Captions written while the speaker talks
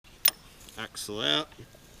Axle out,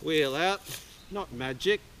 wheel out. Not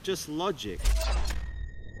magic, just logic.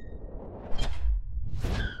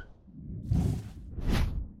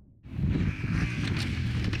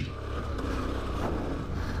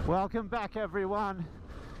 Welcome back, everyone.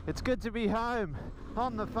 It's good to be home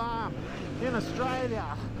on the farm in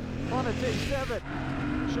Australia on a T7.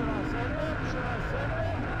 Should I send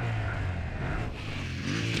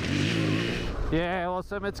it? Yeah,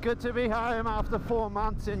 awesome. It's good to be home after 4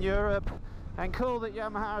 months in Europe, and cool that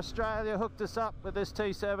Yamaha Australia hooked us up with this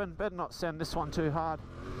T7. Better not send this one too hard.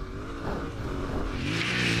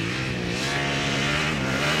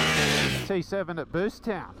 T7 at Boost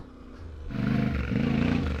Town.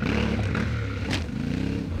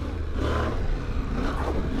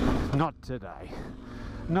 Not today.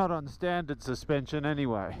 Not on standard suspension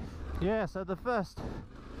anyway. Yeah, so the first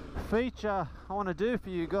feature I want to do for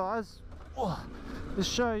you guys is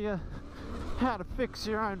show you how to fix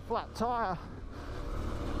your own flat tyre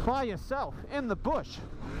by yourself in the bush.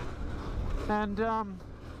 And I'm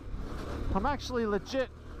actually legit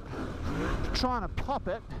trying to pop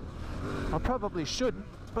it. I probably shouldn't,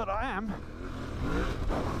 but I am.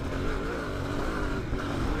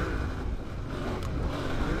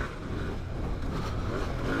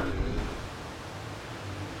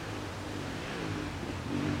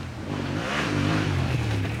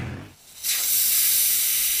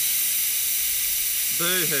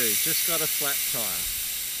 Boo-hoo, just got a flat tyre.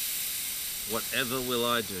 Whatever will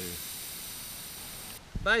I do?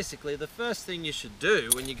 Basically, the first thing you should do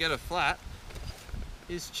when you get a flat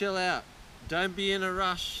is chill out. Don't be in a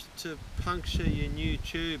rush to puncture your new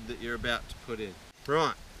tube that you're about to put in.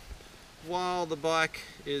 Right, while the bike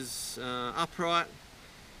is upright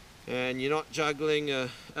and you're not juggling a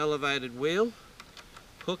elevated wheel,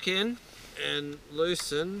 hook in and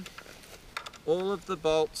loosen all of the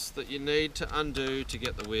bolts that you need to undo to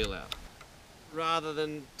get the wheel out. Rather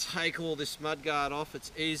than take all this mudguard off,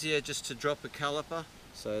 it's easier just to drop a caliper.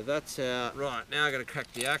 So that's out. Right, now I've got to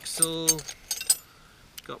crack the axle.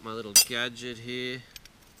 Got my little gadget here.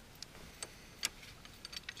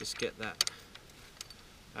 Just get that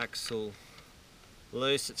axle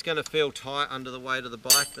loose. It's going to feel tight under the weight of the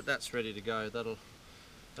bike, but that's ready to go. That'll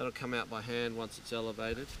come out by hand once it's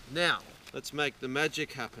elevated. Now, let's make the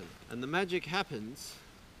magic happen. And the magic happens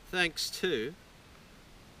thanks to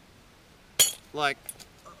like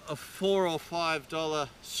a $4 or $5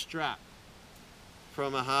 strap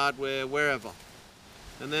from a hardware wherever.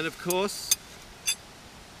 And then of course,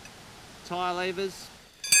 tyre levers.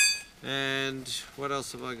 And what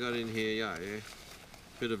else have I got in here? Yeah.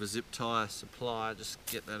 Bit of a zip tie supply, just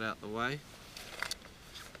get that out the way.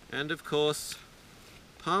 And of course,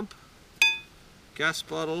 pump, gas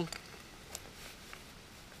bottle,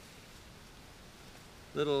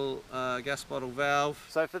 little gas bottle valve.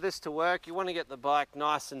 So for this to work, you want to get the bike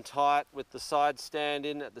nice and tight with the side stand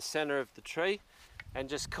in at the center of the tree and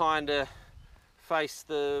just kind of face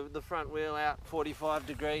the front wheel out 45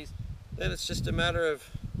 degrees. Then it's just a matter of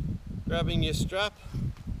grabbing your strap,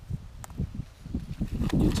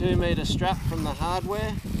 your 2-meter strap from the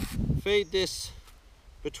hardware, feed this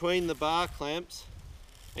between the bar clamps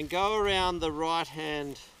and go around the right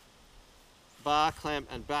hand bar clamp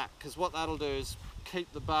and back, because what that'll do is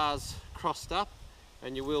keep the bars crossed up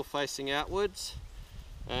and your wheel facing outwards,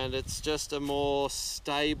 and it's just a more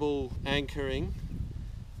stable anchoring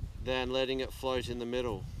than letting it float in the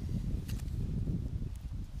middle.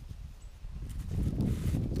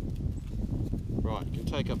 Right, it can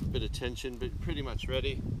take up a bit of tension, but pretty much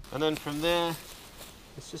ready. And then from there,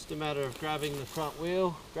 it's just a matter of grabbing the front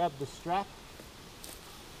wheel, grab the strap,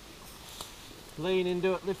 lean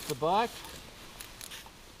into it, lift the bike,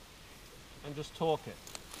 and just torque it.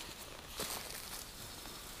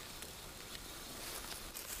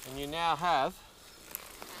 And you now have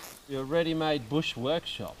your ready-made bush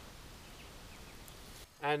workshop.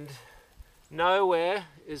 And nowhere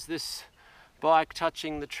is this bike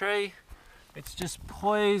touching the tree. It's just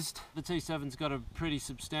poised. The T7's got a pretty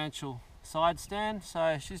substantial side stand,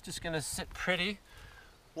 so she's just going to sit pretty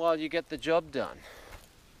while you get the job done.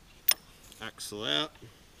 Axle out,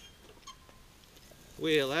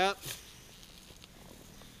 wheel out.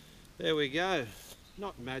 There we go.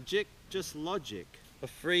 Not magic, just logic. A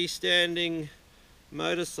freestanding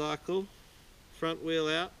motorcycle, front wheel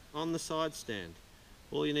out on the side stand.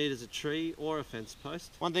 All you need is a tree or a fence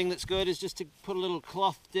post. One thing that's good is just to put a little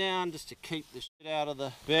cloth down just to keep the shit out of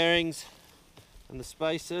the bearings and the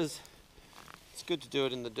spacers. It's good to do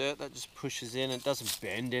it in the dirt, that just pushes in, it doesn't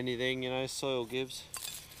bend anything, you know, soil gives.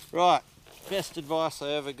 Right, best advice I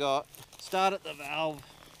ever got, start at the valve,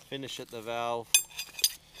 finish at the valve.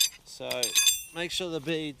 So make sure the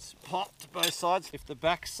bead's popped both sides. If the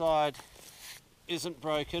back side isn't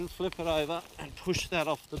broken, flip it over and push that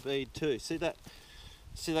off the bead too. See that?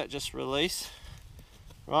 See that just release?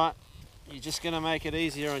 Right, you're just going to make it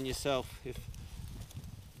easier on yourself if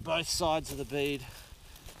both sides of the bead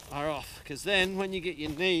are off, because then when you get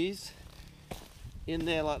your knees in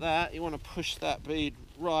there like that, you want to push that bead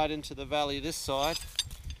right into the valley this side,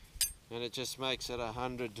 and it just makes it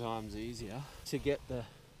 100 times easier to get the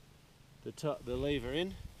lever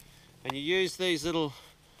in. And you use these little,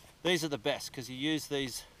 these are the best because you use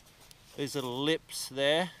these little lips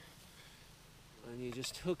there, and you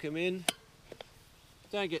just hook them in.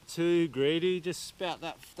 Don't get too greedy, just about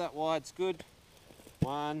that wide's good.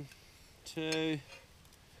 1, 2, and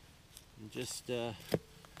just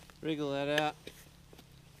wriggle that out.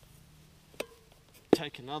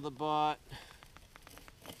 Take another bite.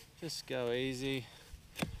 Just go easy.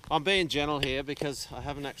 I'm being gentle here because I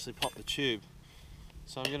haven't actually popped the tube,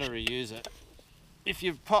 so I'm going to reuse it. If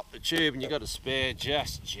you've popped the tube and you've got a spare,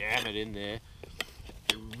 just jam it in there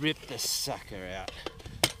and rip the sucker out.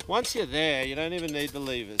 Once you're there, you don't even need the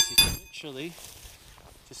levers. You can literally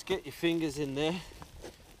just get your fingers in there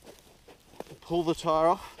and pull the tyre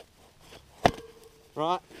off.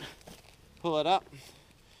 Right, pull it up.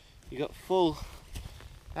 You got full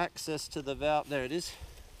access to the valve. There it is.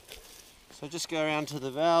 So just go around to the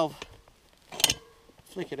valve,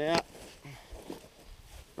 flick it out.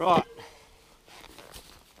 Right,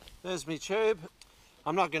 there's my tube.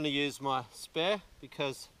 I'm not going to use my spare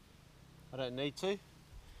because I don't need to.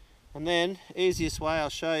 And then, easiest way I'll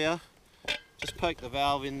show you, just poke the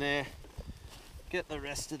valve in there, get the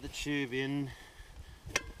rest of the tube in.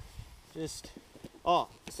 Just, oh,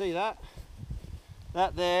 see that?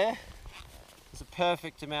 That there is a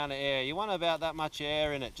perfect amount of air. You want about that much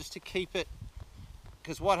air in it just to keep it,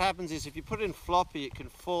 because what happens is if you put it in floppy, it can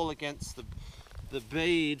fall against the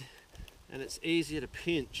bead and it's easier to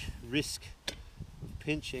pinch, risk of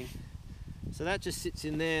pinching. So that just sits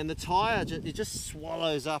in there, and the tyre, it just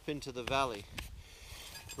swallows up into the valley.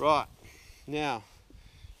 Right, now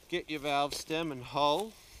get your valve stem and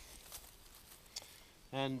hole,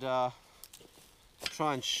 and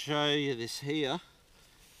try and show you this here.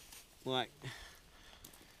 Like,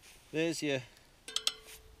 there's your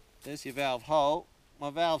valve hole. My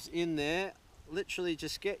valve's in there. Literally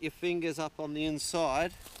just get your fingers up on the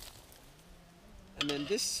inside, and then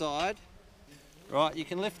this side, right, you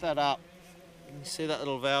can lift that up. You see that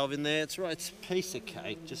little valve in there? It's right, it's a piece of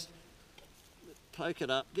cake. Just poke it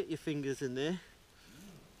up, get your fingers in there.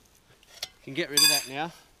 You can get rid of that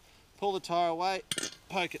now. Pull the tyre away,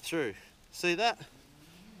 poke it through. See that?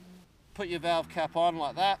 Put your valve cap on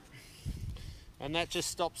like that, and that just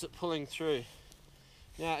stops it pulling through.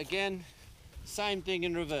 Now again, same thing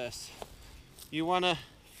in reverse. You want to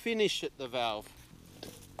finish at the valve.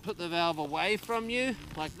 Put the valve away from you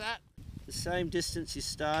like that, the same distance you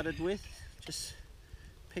started with. Just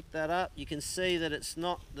pick that up. You can see that it's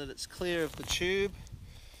clear of the tube.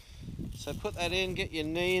 So put that in, get your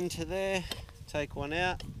knee into there, take one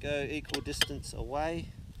out, go equal distance away,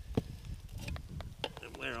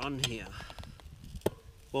 and we're on here.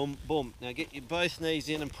 Boom, boom. Now get your both knees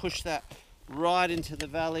in and push that right into the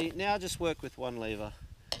valley. Now just work with one lever.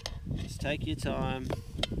 Just take your time,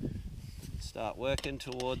 start working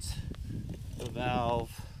towards the valve.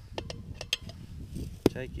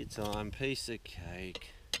 Take your time, piece of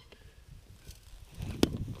cake.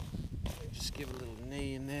 Just give a little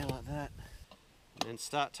knee in there like that. And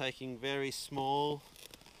start taking very small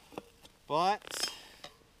bites.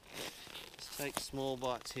 Just take small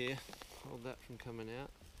bites here. Hold that from coming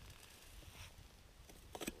out.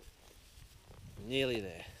 Nearly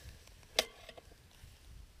there.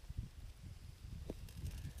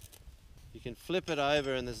 You can flip it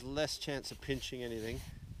over and there's less chance of pinching anything.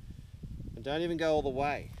 And don't even go all the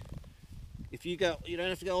way. If you go, you don't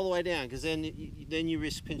have to go all the way down, because then you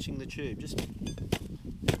risk pinching the tube. Just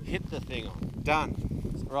hit the thing on.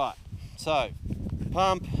 Done. Right. So,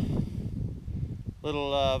 pump,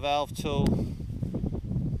 little valve tool,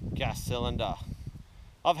 gas cylinder.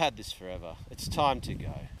 I've had this forever. It's time to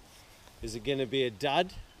go. Is it going to be a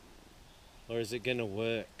dud, or is it going to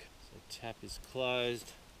work? So tap is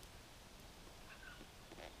closed.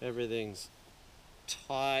 Everything's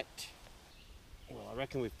tight. Well, I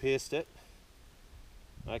reckon we've pierced it.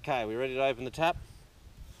 Okay, we ready to open the tap?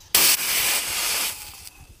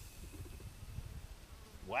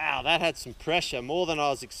 Wow, that had some pressure, more than I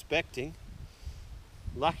was expecting.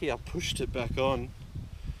 Lucky I pushed it back on.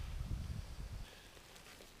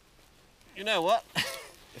 You know what?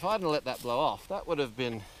 If I hadn't let that blow off, that would have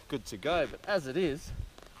been good to go, but as it is,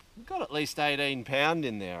 we've got at least 18 pound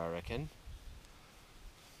in there, I reckon.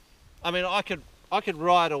 I mean, I could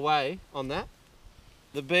ride away on that.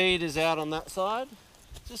 The bead is out on that side.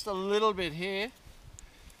 Just a little bit here.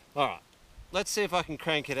 All right, let's see if I can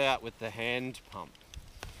crank it out with the hand pump.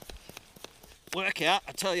 Work out,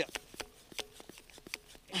 I tell you.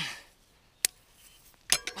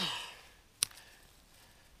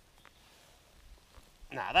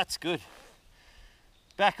 Nah, that's good.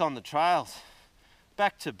 Back on the trails.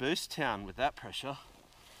 Back to Boost Town with that pressure.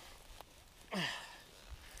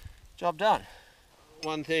 Job done.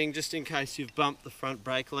 One thing, just in case you've bumped the front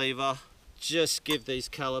brake lever, just give these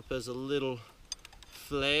calipers a little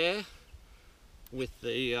flare with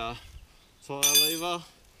the tyre lever.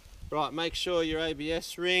 Right, make sure your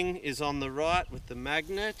ABS ring is on the right with the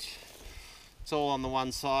magnet. It's all on the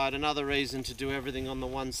one side. Another reason to do everything on the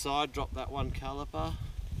one side, drop that one caliper.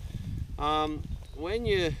 When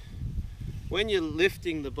you're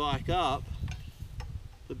lifting the bike up,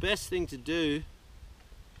 the best thing to do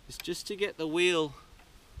is just to get the wheel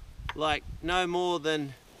like no more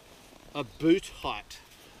than a boot height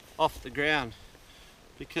off the ground,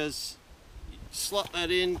 because you slot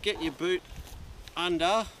that in, get your boot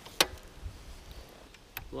under,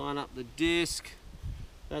 line up the disc,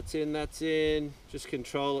 that's in, just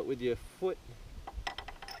control it with your foot,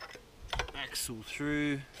 axle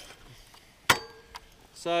through.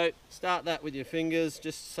 So start that with your fingers,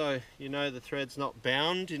 just so you know the thread's not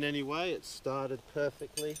bound in any way, it's started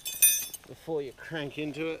perfectly before you crank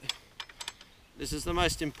into it. This is the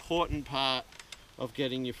most important part of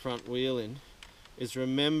getting your front wheel in, is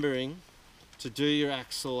remembering to do your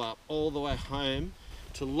axle up all the way home,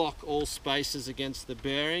 to lock all spaces against the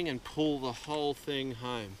bearing and pull the whole thing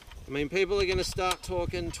home. I mean, people are going to start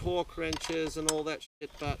talking torque wrenches and all that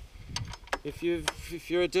shit, but if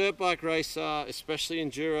you're a dirt bike racer, especially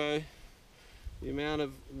enduro, the amount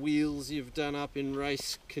of wheels you've done up in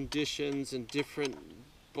race conditions and different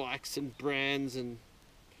bikes and brands, and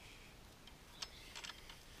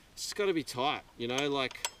it's just got to be tight, you know,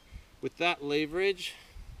 like with that leverage,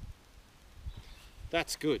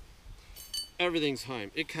 that's good. Everything's home,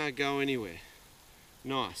 it can't go anywhere.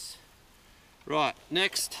 Nice. Right,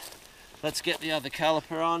 next, let's get the other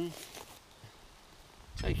caliper on.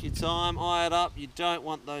 Take your time, eye it up. You don't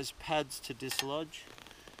want those pads to dislodge.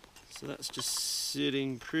 So that's just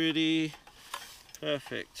sitting pretty.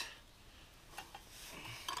 Perfect.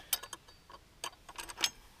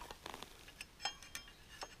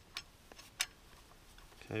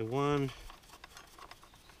 Okay, one.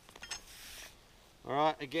 All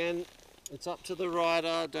right, again, it's up to the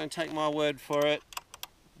rider. Don't take my word for it.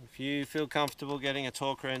 If you feel comfortable getting a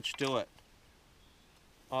torque wrench, do it.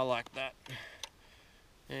 I like that.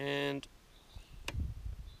 And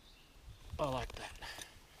I like that.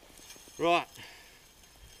 Right,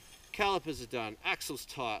 calipers are done, axle's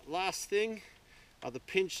tight. Last thing are the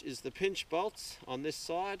pinch bolts on this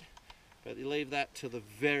side, but you leave that to the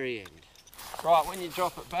very end. Right, when you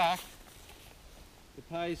drop it back, it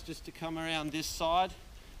pays just to come around this side.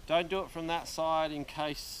 Don't do it from that side, in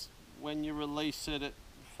case when you release it, it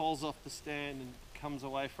falls off the stand and comes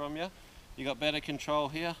away from you. You got better control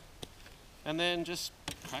here. And then just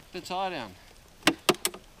crack the tie down.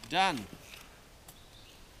 Done.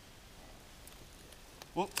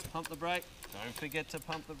 Whoops, pump the brake. Don't forget to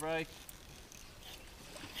pump the brake.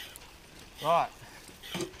 Right.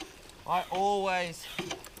 I always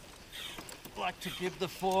like to give the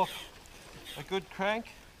fork a good crank.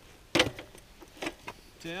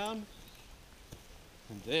 Down.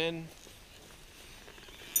 And then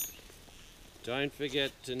don't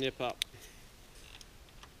forget to nip up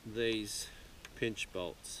these pinch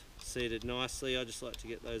bolts. Seated nicely, I just like to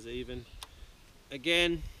get those even.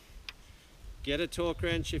 Again, get a torque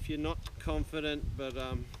wrench if you're not confident, but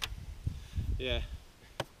yeah.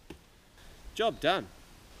 Job done.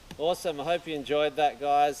 Awesome, I hope you enjoyed that,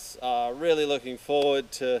 guys. Really looking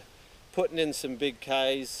forward to putting in some big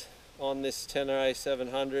Ks on this Tenere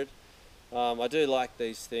 700. I do like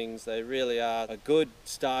these things. They really are a good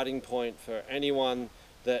starting point for anyone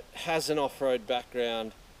that has an off-road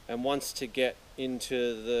background and wants to get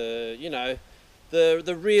into the, you know,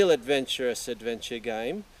 the real adventure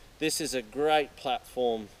game. This is a great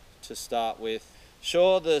platform to start with.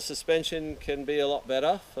 Sure, the suspension can be a lot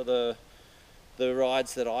better for the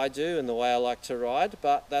rides that I do and the way I like to ride,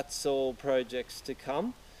 but that's all projects to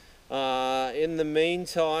come. In the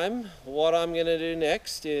meantime, what I'm going to do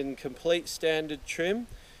next in complete standard trim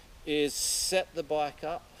is set the bike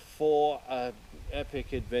up for a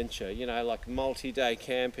epic adventure, you know, like multi-day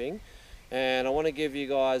camping. And I want to give you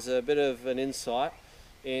guys a bit of an insight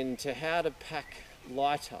into how to pack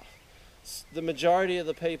lighter the majority of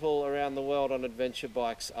the people around the world on adventure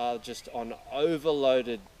bikes are just on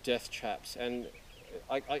overloaded death traps, and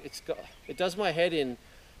it does my head in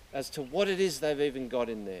as to what it is they've even got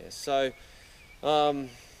in there. So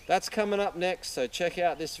that's coming up next, so check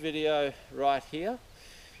out this video right here,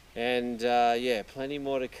 and yeah, plenty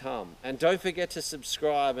more to come. And don't forget to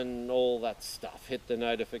subscribe and all that stuff, hit the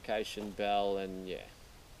notification bell, and yeah,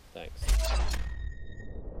 thanks.